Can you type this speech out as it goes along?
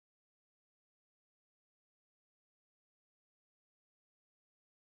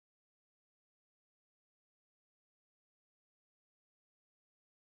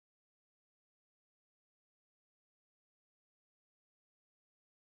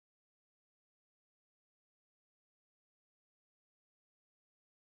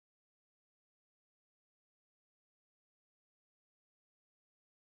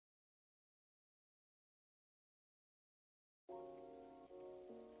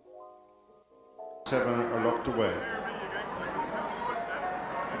7 are locked away.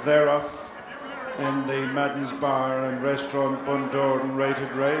 They're off in the Madden's Bar and Restaurant Bundoran rated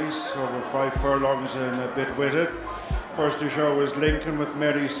race, over 5 furlongs and a bit with it. First to show was Lincoln with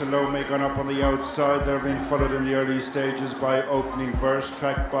Mary Salome gone up on the outside. They're being followed in the early stages by Opening Verse,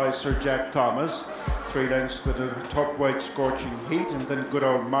 tracked by SirJack Thomas. 3 lengths with a top weight Scorching Heat, and then good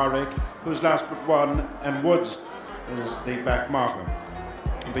old Marek, who's last but 1, and Woods is the back marker.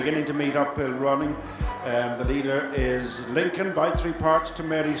 Beginning to meet uphill running. The leader is Lincoln by 3 parts to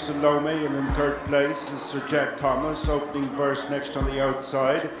Mary Salome, and in 3rd place is SirJack Thomas. Opening Verse next on the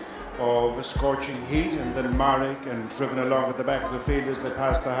outside of a Scorching Heat, and then Marek, and driven along at the back of the field as they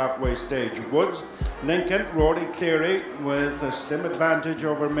pass the halfway stage. Woods, Lincoln, Rory Cleary with a slim advantage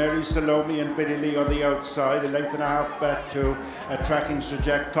over Mary Salome and Billy Lee on the outside. A length and a half back to tracking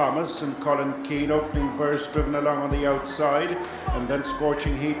SirJack Thomas and Colin Keane. Opening Verse driven along on the outside, and then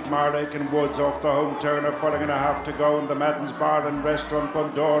Scorching Heat, Marek and Woods off the home turner. 4.5 to go in the Madden's Bar and Restaurant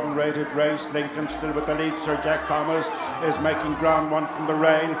Bundoran rated race. Lincoln still with the lead. SirJack Thomas is making ground 1 from the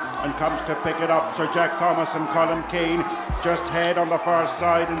rail and comes to pick it up. SirJack Thomas and Colin Keane just head on the far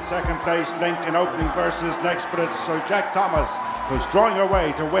side. In 2nd place, Lincoln. Opening Verse is next, but it's SirJack Thomas who's drawing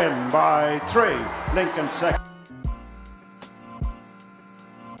away to win by 3. Lincoln 2nd.